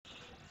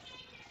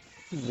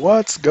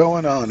What's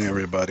going on,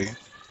 everybody?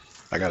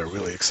 I got a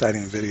really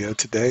exciting video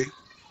today.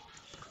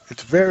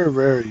 It's very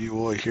rare you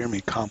will hear me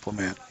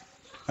compliment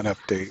an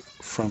update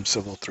from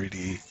Civil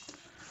 3D.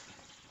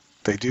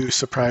 They do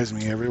surprise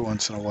me every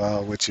once in a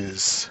while, which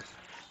is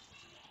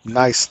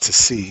nice to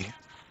see.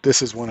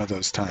 This is one of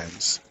those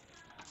times.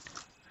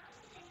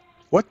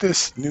 What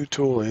this new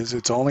tool is,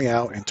 it's only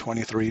out in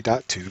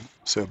 23.2,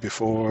 so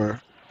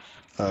before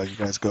you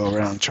guys go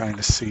around trying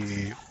to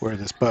see where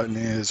this button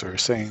is or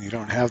saying you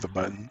don't have the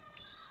button,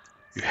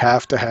 you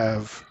have to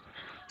have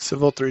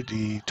Civil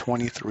 3D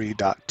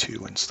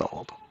 23.2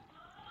 installed.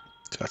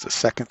 So that's the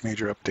second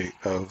major update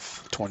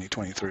of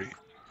 2023.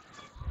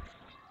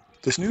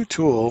 This new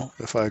tool,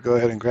 if I go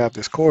ahead and grab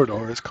this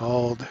corridor, is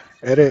called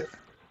Edit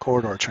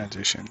Corridor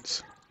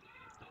Transitions.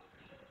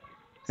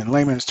 In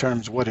layman's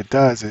terms, what it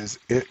does is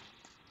it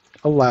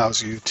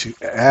allows you to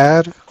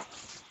add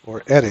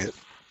or edit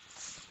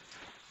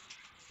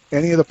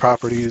any of the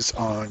properties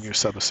on your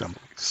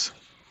subassemblies.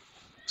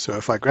 So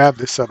if I grab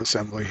this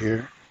subassembly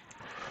here,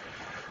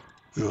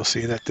 we will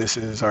see that this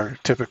is our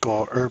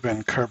typical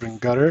urban curb and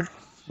gutter,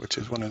 which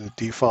is one of the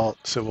default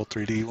Civil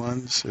 3D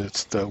ones.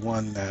 It's the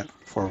one that,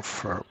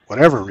 for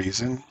whatever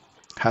reason,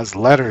 has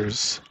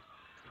letters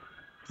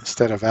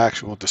instead of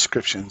actual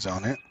descriptions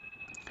on it.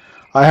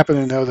 I happen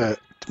to know that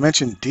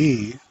dimension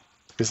D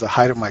is the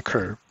height of my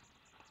curb.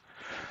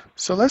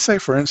 So let's say,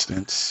 for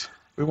instance,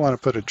 we want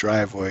to put a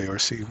driveway or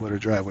see what a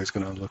driveway is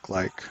going to look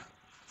like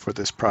for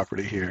this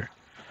property here.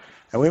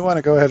 And we want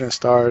to go ahead and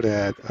start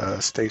at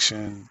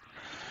station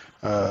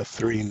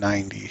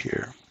 390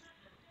 here.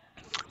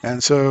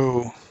 And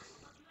so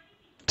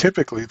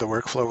typically the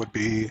workflow would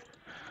be,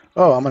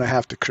 oh, I'm going to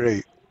have to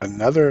create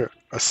another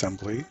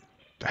assembly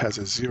that has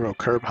a 0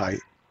 curb height,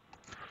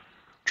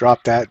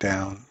 drop that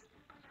down,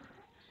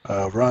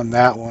 run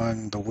that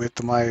one the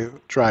width of my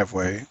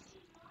driveway.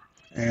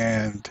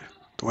 And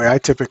the way I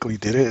typically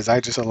did it is I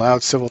just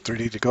allowed Civil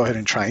 3D to go ahead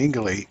and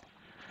triangulate,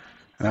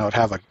 and I would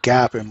have a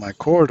gap in my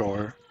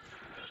corridor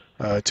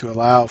to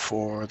allow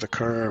for the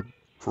curb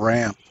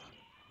ramp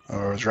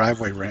or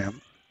driveway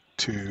ramp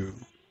to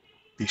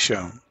be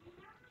shown.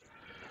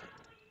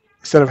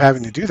 Instead of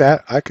having to do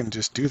that, I can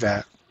just do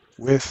that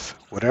with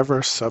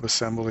whatever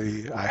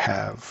subassembly I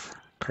have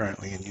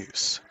currently in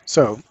use.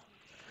 So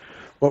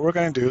what we're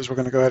going to do is we're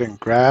going to go ahead and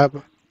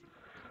grab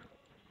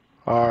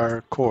our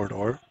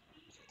corridor,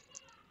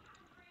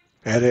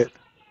 edit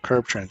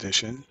curb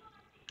transition,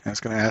 and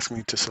it's going to ask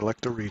me to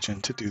select a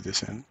region to do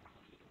this in.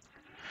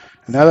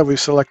 And now that we've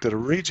selected a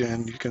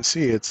region, you can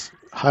see it's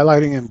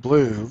highlighting in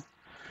blue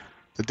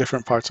the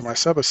different parts of my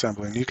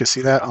subassembly, and you can see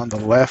that on the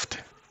left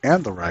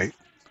and the right.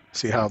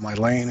 See how my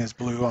lane is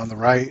blue on the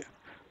right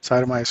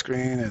side of my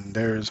screen, and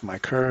there's my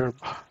curb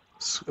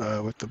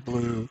with the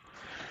blue,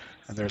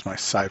 and there's my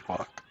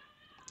sidewalk.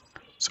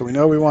 So we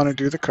know we want to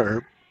do the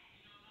curb,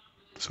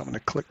 so I'm going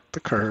to click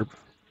the curb,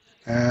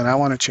 and I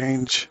want to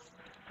change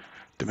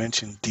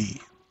dimension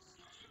D.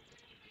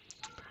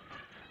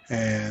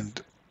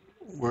 And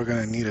we're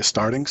going to need a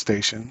starting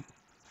station.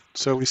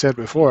 So we said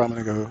before, I'm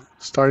going to go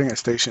starting at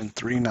station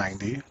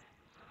 390.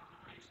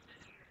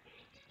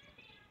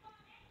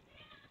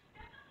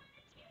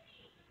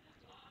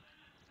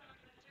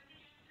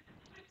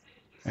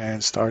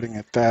 And starting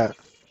at that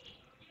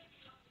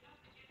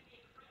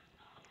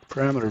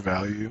parameter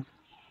value,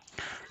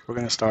 we're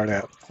going to start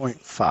at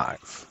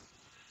 0.5.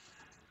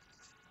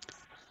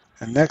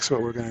 And next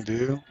what we're going to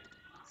do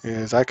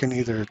is I can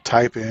either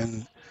type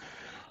in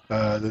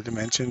the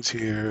dimensions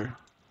here,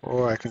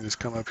 or I can just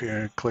come up here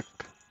and click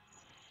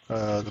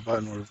the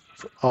button we're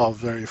all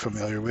very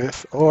familiar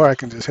with, or I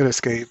can just hit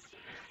escape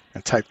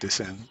and type this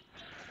in.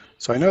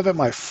 So I know that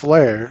my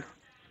flare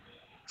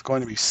is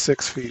going to be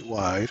 6 feet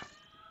wide,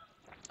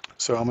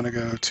 so I'm going to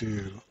go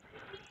to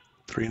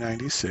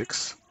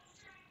 396,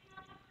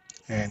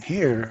 and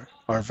here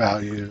our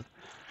value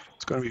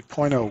is going to be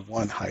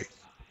 0.01 height.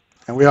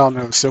 And we all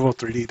know Civil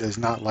 3D does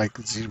not like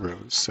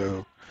zeros,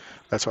 so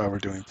that's why we're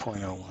doing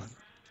 0.01.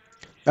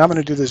 Now I'm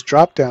going to do this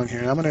drop down here,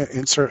 and I'm going to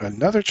insert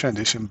another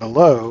transition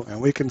below, and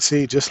we can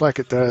see just like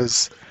it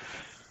does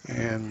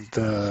in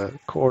the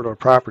corridor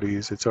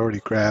properties, it's already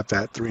grabbed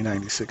that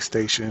 396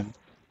 station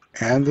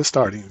and the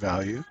starting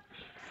value.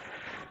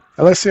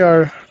 Now let's say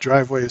our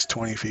driveway is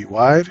 20 feet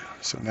wide,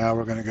 so now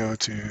we're going to go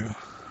to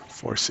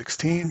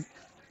 416.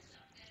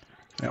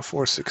 Now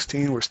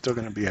 416, we're still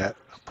going to be at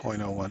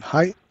 0.01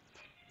 height.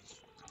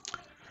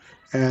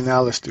 And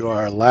now let's do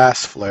our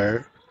last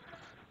flare,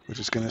 which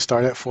is going to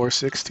start at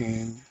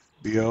 416,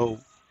 BO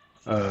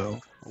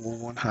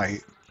 1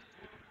 height.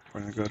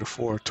 We're going to go to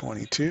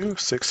 422,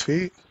 6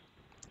 feet,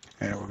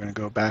 and we're going to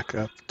go back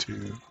up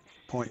to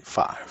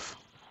 0.5.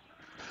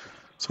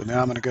 So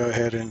now I'm going to go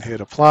ahead and hit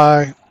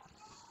apply,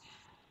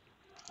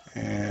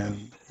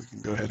 and we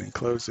can go ahead and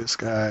close this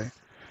guy.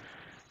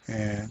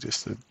 And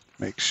just to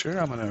make sure,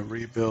 I'm going to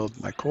rebuild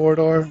my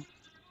corridor.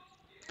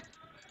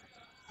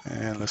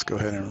 And let's go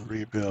ahead and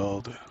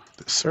rebuild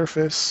the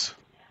surface.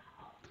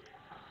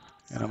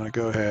 And I'm going to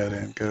go ahead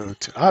and go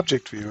to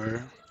Object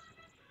Viewer.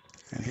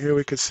 And here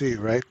we can see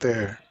right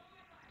there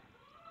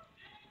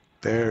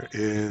there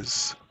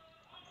is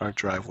our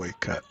driveway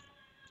cut.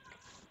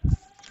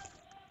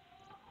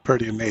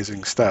 Pretty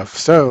amazing stuff.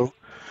 So,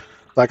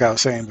 like I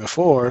was saying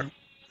before,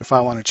 if I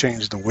want to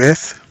change the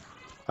width,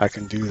 I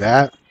can do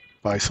that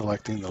by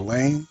selecting the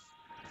lane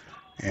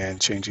and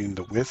changing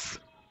the width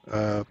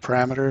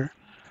parameter.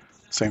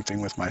 Same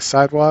thing with my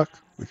sidewalk.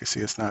 We can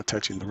see it's not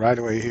touching the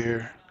right-of-way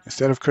here.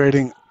 Instead of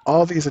creating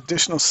all these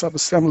additional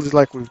sub-assemblies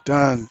like we've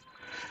done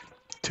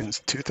since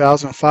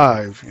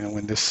 2005,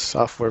 when this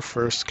software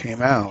first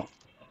came out,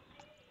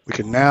 we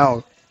can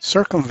now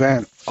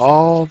circumvent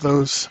all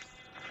those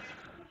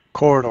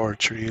corridor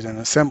trees and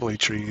assembly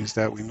trees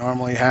that we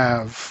normally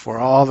have for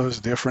all those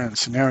different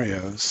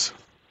scenarios,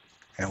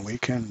 and we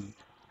can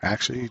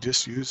actually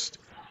just use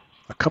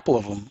a couple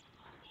of them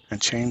and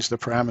change the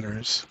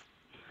parameters.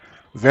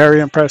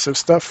 Very impressive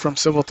stuff from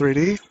Civil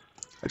 3D.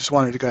 I just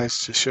wanted to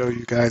show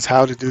you guys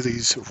how to do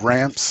these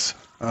ramps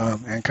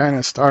and kind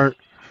of start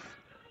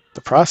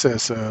the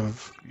process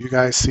of you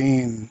guys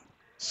seeing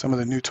some of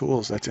the new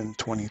tools that's in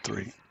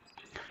 23. If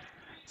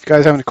you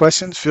guys have any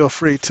questions, feel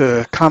free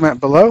to comment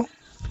below.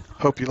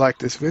 Hope you liked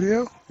this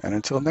video, and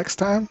until next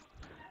time,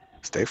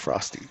 stay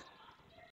frosty.